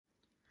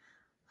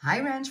Hi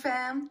Ranch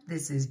Fam,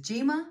 this is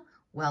Jima.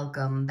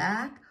 Welcome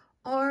back,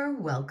 or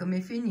welcome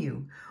if you're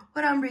new.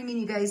 What I'm bringing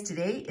you guys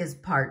today is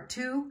part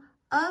 2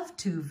 of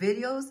 2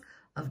 videos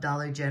of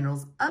Dollar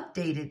General's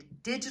updated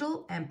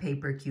digital and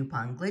paper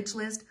coupon glitch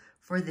list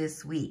for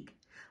this week.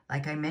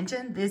 Like I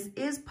mentioned, this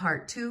is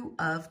part 2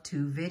 of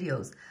 2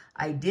 videos.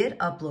 I did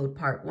upload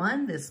part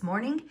 1 this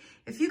morning.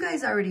 If you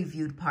guys already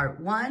viewed part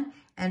 1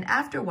 and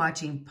after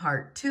watching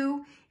part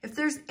 2, if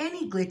there's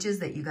any glitches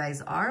that you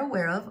guys are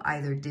aware of,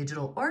 either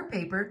digital or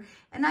paper,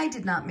 and I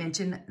did not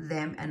mention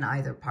them in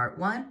either part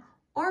 1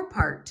 or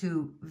part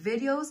 2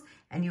 videos,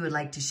 and you would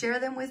like to share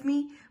them with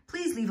me,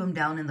 please leave them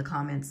down in the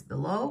comments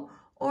below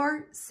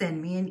or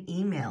send me an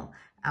email.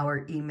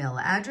 Our email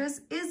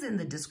address is in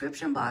the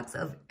description box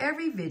of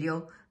every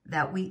video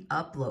that we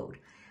upload.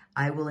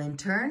 I will in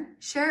turn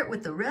share it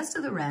with the rest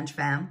of the Ranch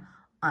Fam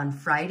on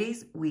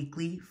Friday's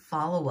weekly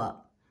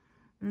follow-up.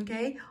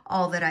 Okay,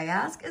 all that I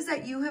ask is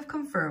that you have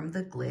confirmed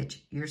the glitch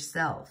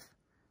yourself.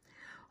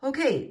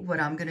 Okay, what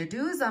I'm going to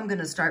do is I'm going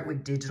to start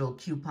with digital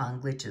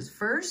coupon glitches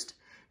first,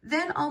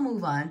 then I'll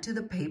move on to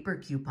the paper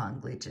coupon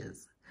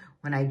glitches.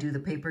 When I do the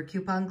paper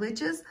coupon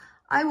glitches,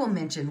 I will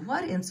mention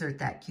what insert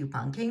that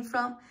coupon came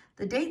from,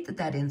 the date that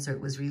that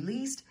insert was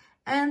released,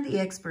 and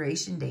the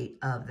expiration date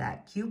of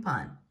that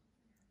coupon.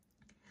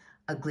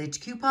 A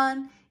glitch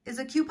coupon is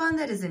a coupon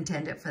that is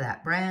intended for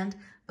that brand,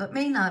 but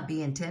may not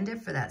be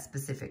intended for that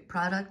specific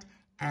product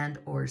and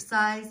or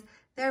size,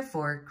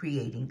 therefore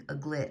creating a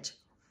glitch.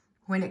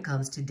 When it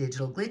comes to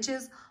digital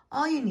glitches,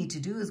 all you need to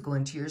do is go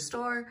into your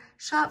store,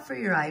 shop for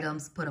your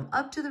items, put them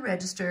up to the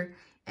register,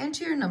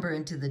 enter your number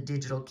into the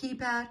digital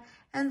keypad,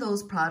 and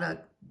those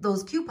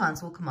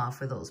coupons will come off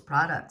for those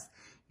products.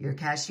 Your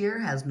cashier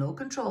has no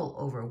control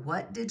over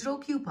what digital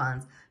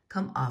coupons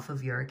come off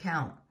of your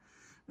account.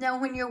 Now,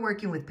 when you're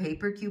working with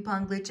paper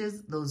coupon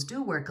glitches, those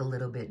do work a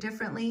little bit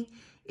differently.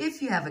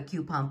 If you have a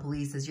coupon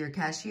police as your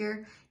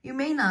cashier, you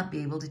may not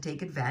be able to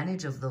take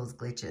advantage of those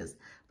glitches.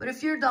 But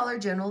if your Dollar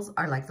Generals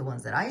are like the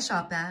ones that I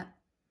shop at,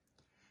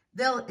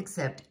 they'll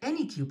accept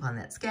any coupon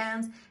that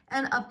scans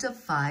and up to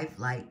 5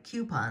 light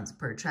coupons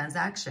per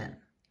transaction.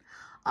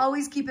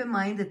 Always keep in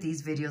mind that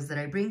these videos that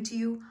I bring to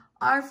you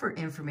are for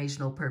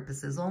informational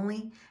purposes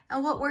only,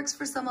 and what works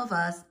for some of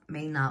us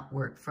may not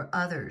work for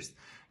others.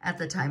 At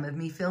the time of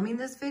me filming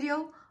this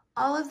video,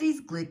 all of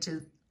these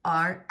glitches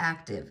are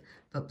active,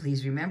 but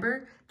please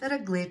remember that a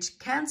glitch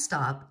can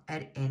stop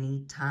at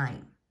any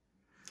time.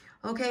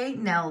 Okay,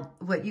 now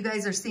what you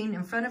guys are seeing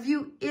in front of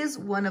you is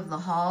one of the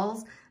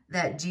hauls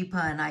that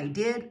Jeepa and I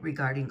did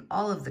regarding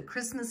all of the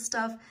Christmas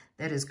stuff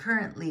that is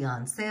currently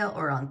on sale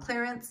or on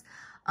clearance.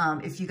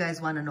 If you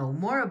guys want to know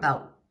more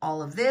about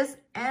all of this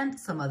and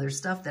some other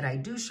stuff that I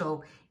do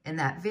show in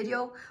that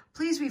video,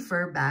 please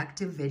refer back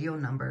to video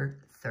number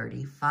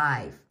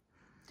 35.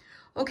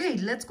 Okay,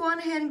 let's go on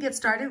ahead and get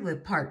started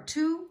with part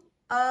 2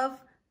 of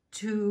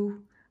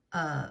 2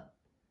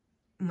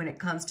 when it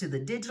comes to the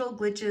digital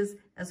glitches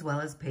as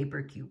well as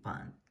paper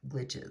coupon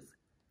glitches.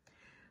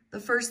 The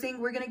first thing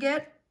we're going to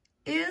get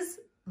is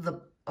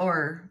the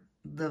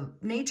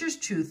Nature's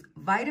Truth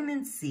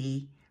Vitamin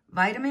C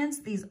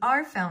vitamins. These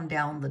are found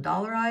down the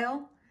dollar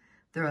aisle.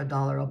 They're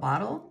 $1 a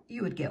bottle.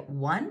 You would get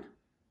 1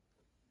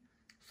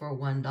 for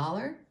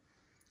 $1.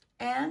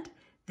 And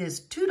this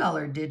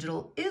 $2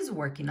 digital is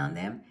working on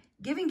them,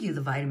 giving you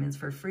the vitamins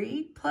for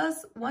free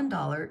plus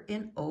 $1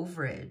 in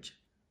overage.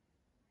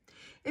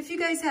 If you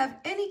guys have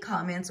any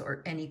comments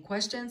or any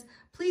questions,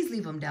 please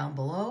leave them down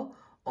below,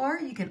 or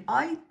you can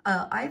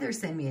either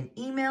send me an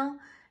email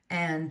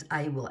and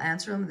I will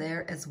answer them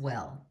there as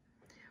well.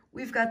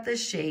 We've got the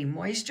Shea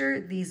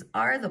Moisture. These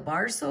are the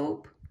bar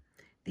soap.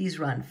 These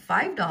run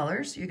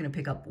 $5. You're going to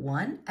pick up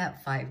 1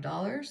 at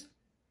 $5.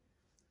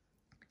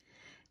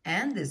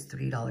 And this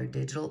 $3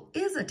 digital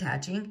is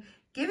attaching,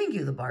 giving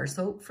you the bar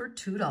soap for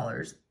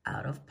 $2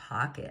 out of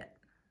pocket.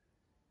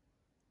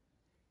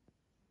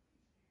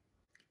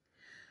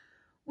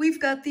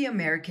 We've got the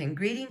American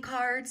greeting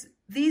cards.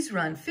 These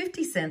run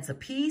 50 cents a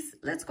piece.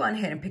 Let's go on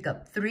ahead and pick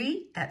up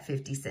 3 at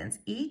 50 cents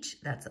each.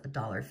 That's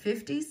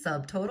 $1.50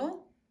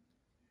 subtotal.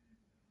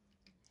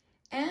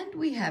 And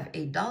we have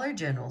a Dollar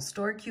General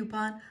store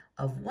coupon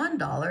of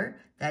 $1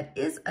 that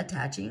is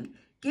attaching,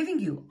 giving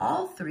you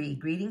all 3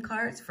 greeting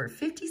cards for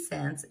 50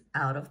 cents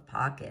out of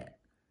pocket.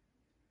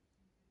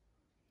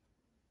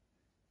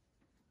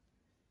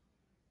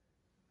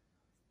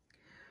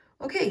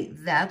 Okay,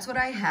 that's what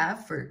I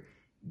have for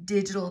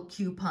digital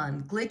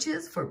coupon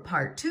glitches for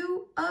part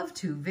 2 of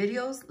 2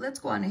 videos. Let's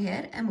go on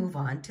ahead and move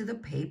on to the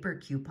paper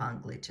coupon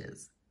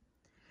glitches.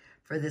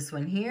 For this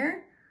one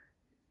here,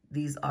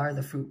 these are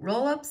the fruit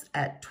roll-ups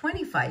at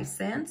 25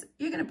 cents.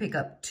 You're going to pick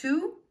up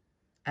 2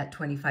 at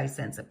 25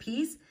 cents a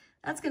piece.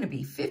 That's going to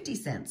be 50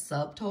 cents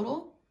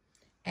subtotal.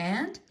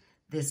 And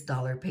this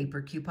dollar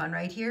paper coupon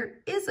right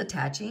here is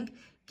attaching,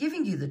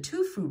 giving you the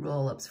 2 fruit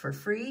roll-ups for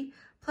free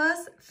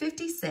plus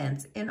 50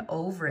 cents in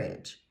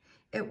overage.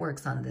 It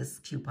works on this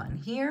coupon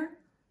here,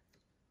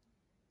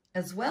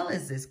 as well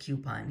as this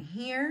coupon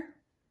here,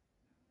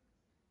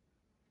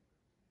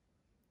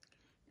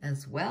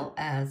 as well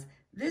as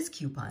this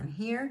coupon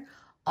here.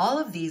 All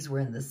of these were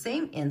in the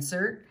same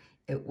insert.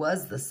 It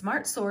was the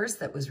Smart Source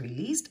that was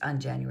released on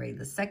January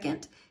the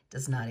 2nd.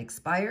 Does not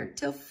expire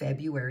till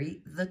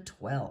February the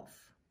 12th.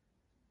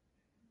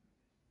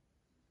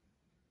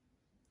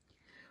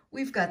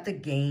 We've got the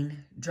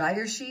Gain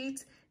dryer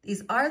sheets.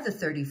 These are the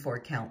 34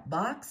 count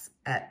box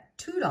at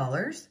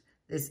 $2.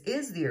 This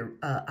is the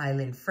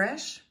Island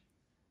Fresh.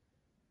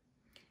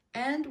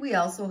 And we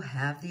also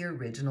have the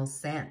original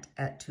scent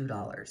at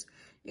 $2.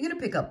 You're going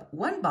to pick up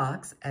one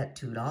box at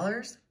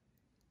 $2.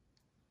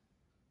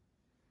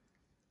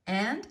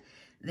 And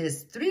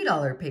this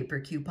 $3 paper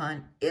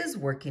coupon is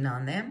working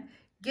on them,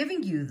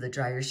 giving you the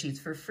dryer sheets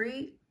for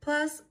free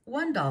plus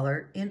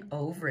 $1 in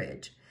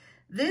overage.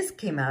 This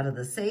came out of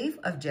the save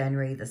of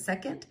January the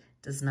 2nd,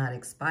 does not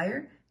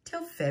expire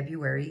till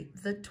February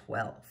the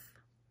 12th.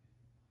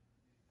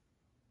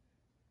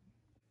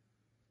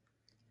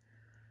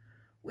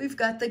 We've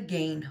got the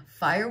Gain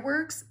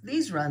Fireworks.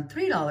 These run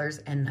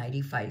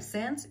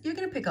 $3.95. You're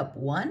going to pick up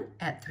one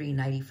at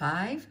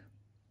 $3.95.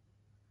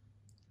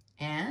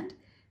 And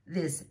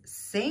this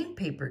same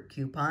paper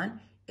coupon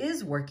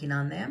is working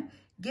on them,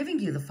 giving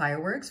you the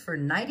fireworks for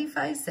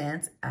 95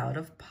 cents out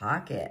of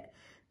pocket.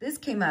 This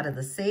came out of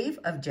the save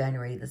of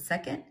January the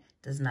 2nd,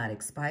 does not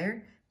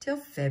expire till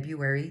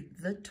February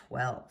the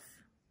 12th.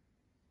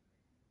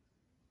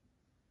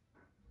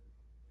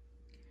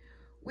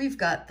 We've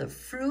got the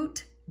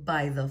Fruit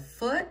by the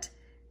Foot.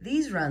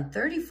 These run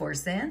 34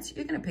 cents.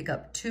 You're going to pick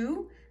up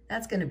two.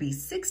 That's going to be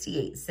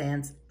 68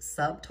 cents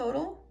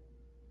subtotal.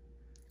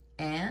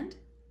 And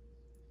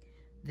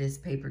this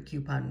paper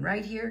coupon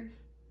right here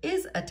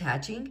is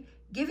attaching,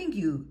 giving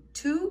you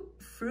two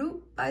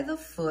Fruit by the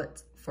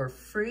Foot for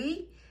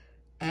free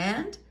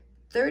and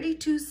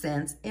 32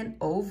 cents in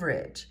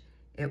overage.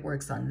 It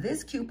works on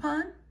this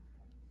coupon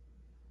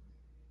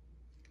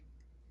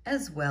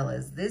as well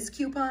as this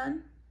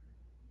coupon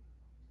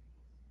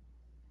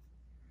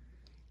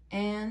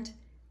and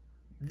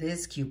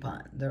this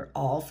coupon. They're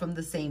all from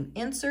the same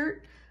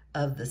insert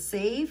of the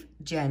save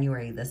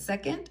January the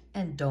 2nd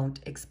and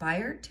don't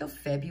expire till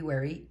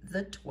February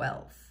the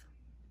 12th.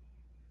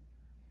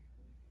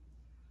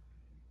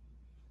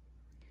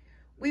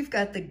 We've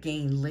got the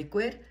Gain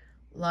Liquid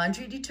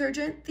Laundry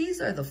Detergent.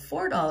 These are the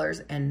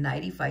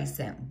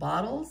 $4.95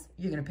 bottles.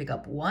 You're going to pick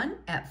up one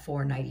at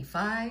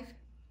 $4.95.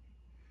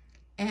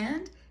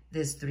 And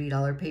this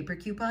 $3 paper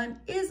coupon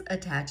is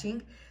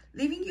attaching,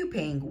 leaving you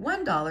paying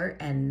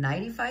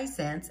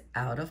 $1.95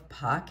 out of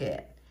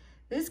pocket.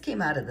 This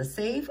came out of the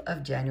save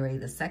of January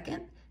the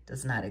 2nd,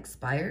 does not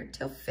expire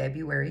till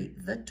February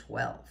the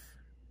 12th.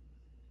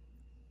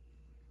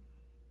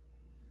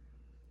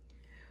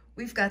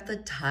 We've got the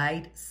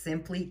Tide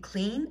Simply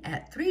Clean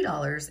at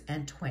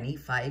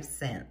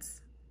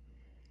 $3.25.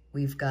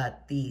 We've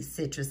got the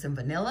Citrus and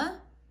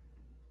Vanilla,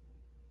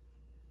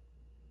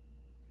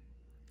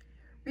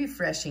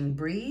 Refreshing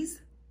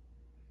Breeze,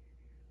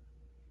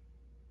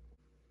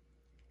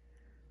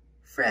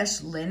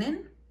 Fresh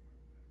Linen,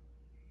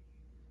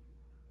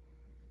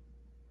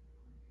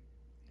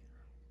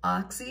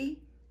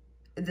 Oxy,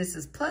 this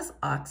is plus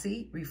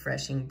Oxy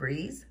Refreshing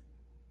Breeze,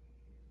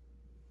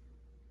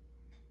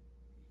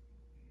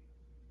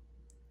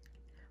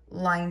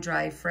 Line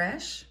Dry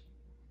Fresh.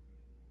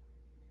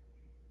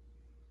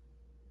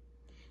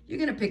 You're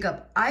going to pick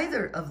up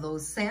either of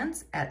those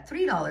scents at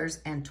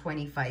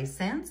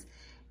 $3.25,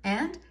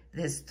 and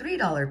this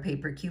 $3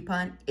 paper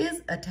coupon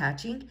is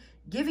attaching,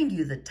 giving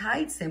you the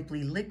Tide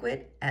Simply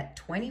Liquid at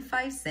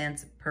 25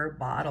 cents per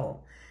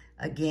bottle.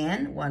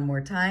 Again, one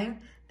more time,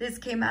 this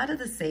came out of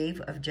the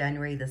save of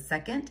January the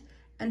 2nd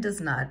and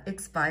does not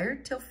expire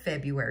till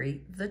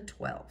February the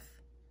 12th.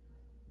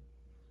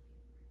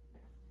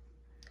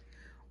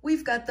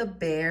 We've got the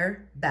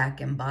Bare Back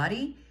and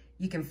Body.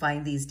 You can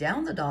find these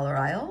down the dollar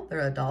aisle.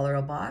 They're $1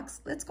 a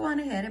box. Let's go on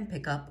ahead and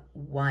pick up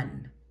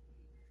one.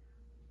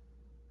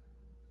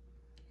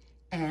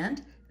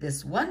 And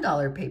this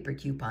 $1 paper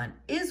coupon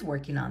is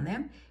working on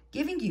them,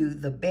 giving you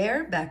the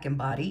Bare Back and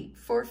Body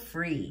for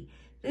free.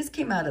 This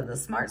came out of the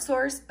Smart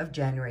Source of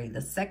January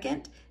the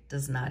 2nd,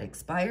 does not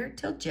expire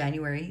till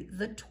January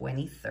the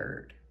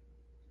 23rd.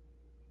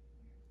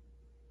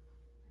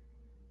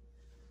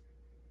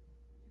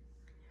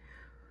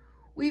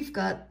 We've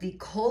got the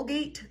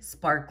Colgate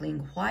Sparkling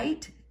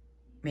White.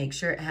 Make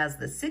sure it has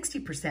the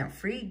 60%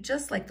 free,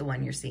 just like the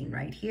one you're seeing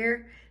right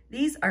here.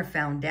 These are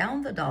found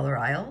down the dollar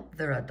aisle.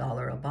 They're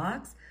 $1 a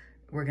box.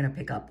 We're going to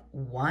pick up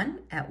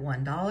one at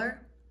 $1.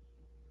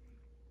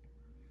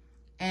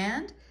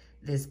 And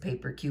this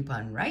paper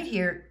coupon right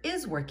here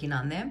is working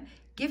on them,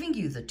 giving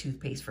you the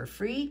toothpaste for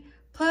free,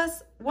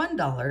 plus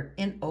 $1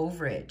 in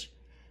overage.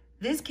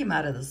 This came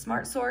out of the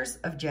Smart Source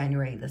of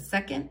January the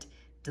 2nd,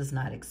 does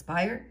not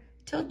expire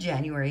till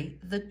January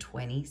the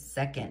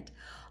 22nd.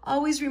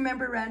 Always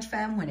remember, Ranch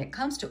Fam, when it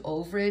comes to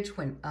overage,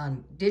 when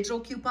on digital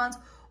coupons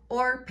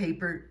or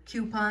paper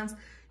coupons,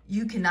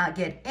 you cannot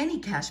get any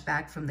cash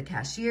back from the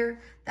cashier.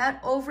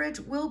 That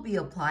overage will be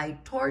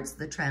applied towards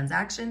the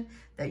transaction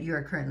that you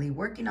are currently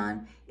working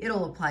on.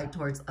 It'll apply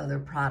towards other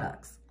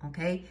products,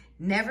 okay?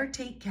 Never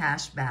take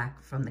cash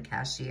back from the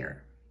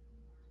cashier.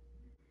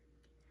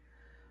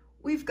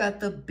 We've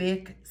got the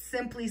Bic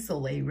Simply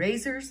Soleil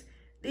razors.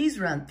 These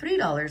run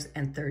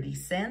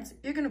 $3.30.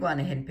 You're going to go on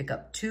ahead and pick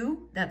up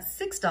 2. That's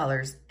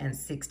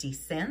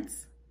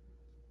 $6.60.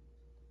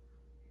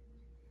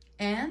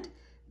 And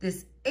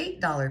this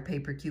 $8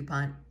 paper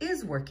coupon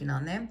is working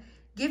on them,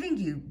 giving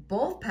you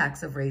both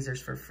packs of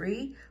razors for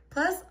free,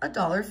 plus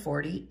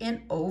 $1.40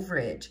 in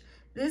overage.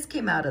 This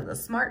came out of the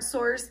Smart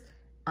Source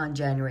on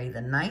January the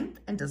 9th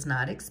and does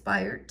not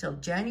expire till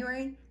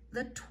January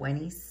the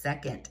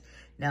 22nd.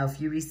 Now, if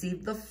you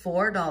received the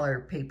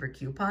 $4 paper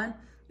coupon,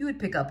 you would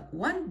pick up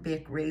 1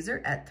 Bic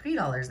razor at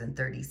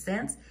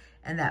 $3.30,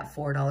 and that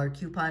 $4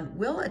 coupon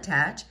will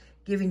attach,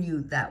 giving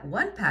you that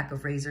 1 pack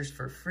of razors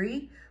for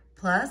free,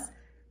 plus,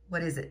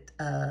 what is it,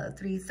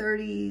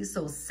 $3.30,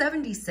 so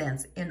 70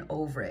 cents in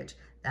overage.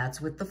 That's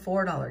with the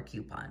 $4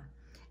 coupon.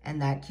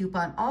 And that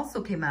coupon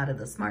also came out of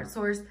the Smart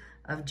Source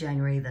of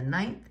January the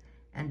 9th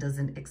and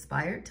doesn't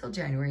expire till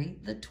January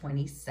the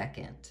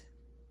 22nd.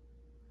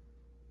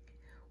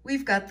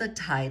 We've got the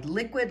Tide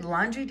Liquid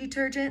Laundry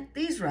Detergent.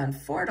 These run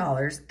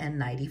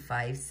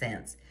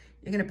 $4.95.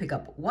 You're going to pick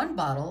up 1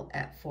 bottle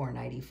at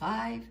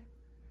 $4.95.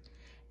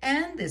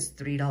 And this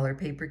 $3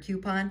 paper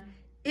coupon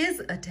is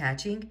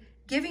attaching,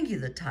 giving you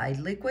the Tide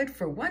Liquid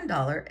for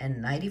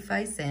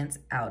 $1.95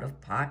 out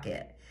of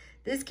pocket.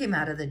 This came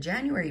out of the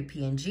January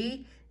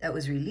P&G that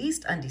was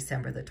released on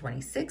December the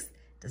 26th.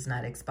 Does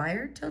not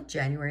expire till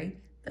January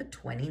the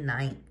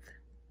 29th.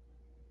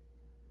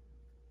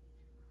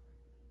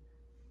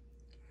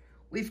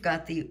 We've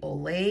got the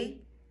Olay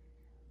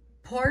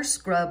Pore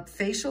Scrub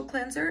Facial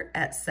Cleanser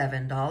at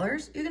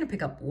 $7. You're going to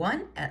pick up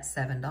 1 at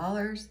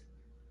 $7.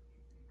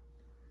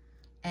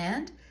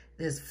 And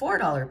this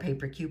 $4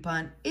 paper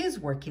coupon is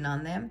working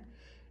on them,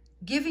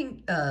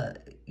 giving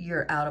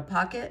your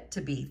out-of-pocket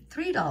to be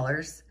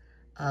 $3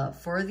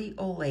 for the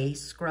Olay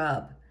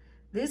Scrub.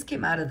 This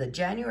came out of the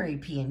January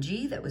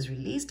P&G that was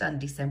released on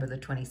December the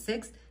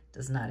 26th.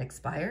 Does not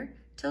expire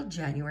till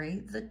January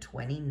the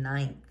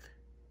 29th.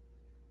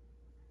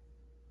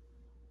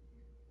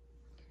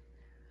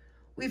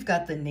 We've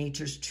got the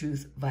Nature's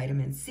Truth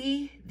Vitamin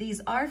C. These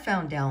are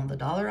found down the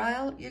dollar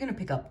aisle. You're going to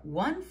pick up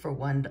 1 for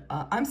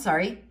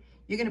 $1.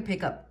 You're going to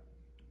pick up,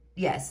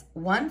 yes,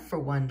 1 for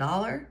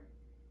 $1.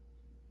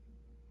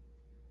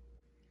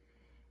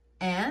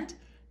 And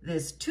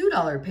this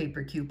 $2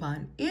 paper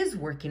coupon is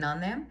working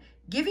on them,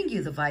 giving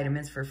you the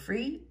vitamins for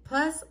free,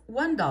 plus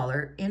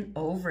 $1 in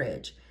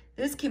overage.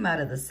 This came out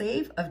of the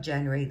save of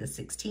January the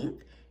 16th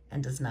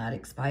and does not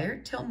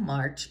expire till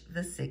March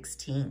the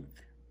 16th.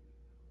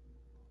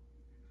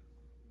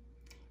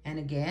 And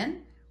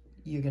again,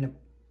 you're going to,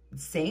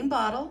 same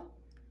bottle.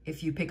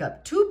 If you pick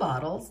up 2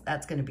 bottles,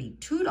 that's going to be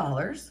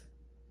 $2.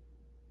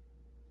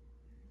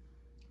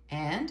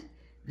 And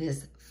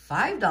this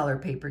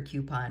 $5 paper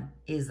coupon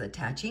is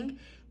attaching,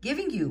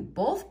 giving you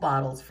both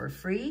bottles for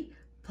free,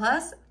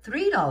 plus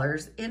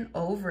 $3 in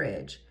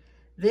overage.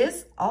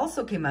 This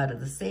also came out of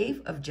the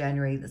save of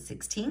January the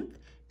 16th,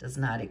 does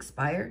not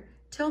expire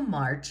till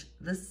March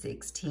the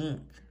 16th.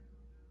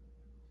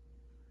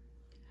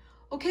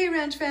 Okay,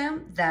 Ranch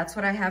fam, that's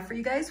what I have for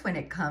you guys when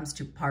it comes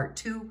to part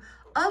 2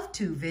 of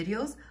 2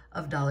 videos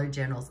of Dollar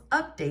General's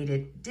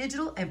updated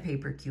digital and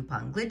paper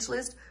coupon glitch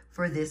list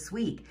for this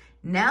week.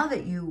 Now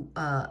that you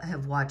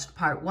have watched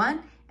part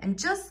 1 and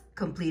just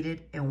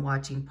completed and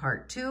watching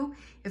part 2,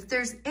 if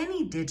there's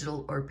any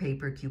digital or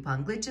paper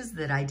coupon glitches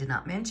that I did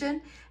not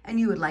mention and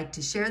you would like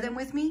to share them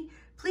with me,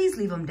 please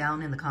leave them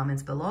down in the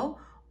comments below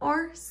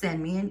or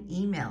send me an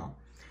email.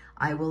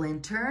 I will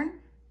in turn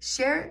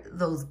share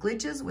those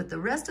glitches with the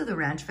rest of the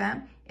Ranch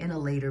fam in a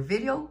later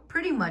video,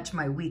 pretty much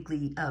my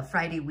weekly,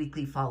 Friday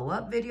weekly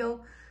follow-up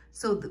video,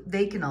 so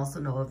they can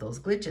also know of those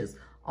glitches.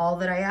 All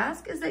that I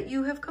ask is that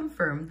you have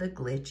confirmed the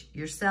glitch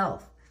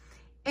yourself.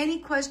 Any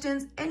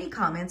questions, any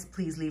comments,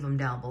 please leave them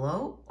down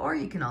below, or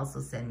you can also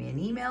send me an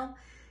email.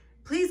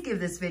 Please give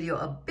this video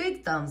a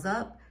big thumbs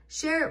up,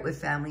 share it with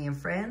family and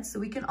friends so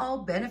we can all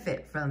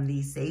benefit from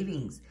these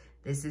savings.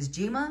 This is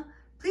Jima.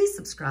 Please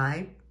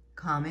subscribe,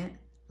 comment,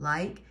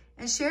 like,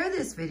 and share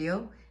this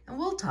video, and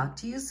we'll talk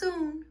to you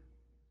soon.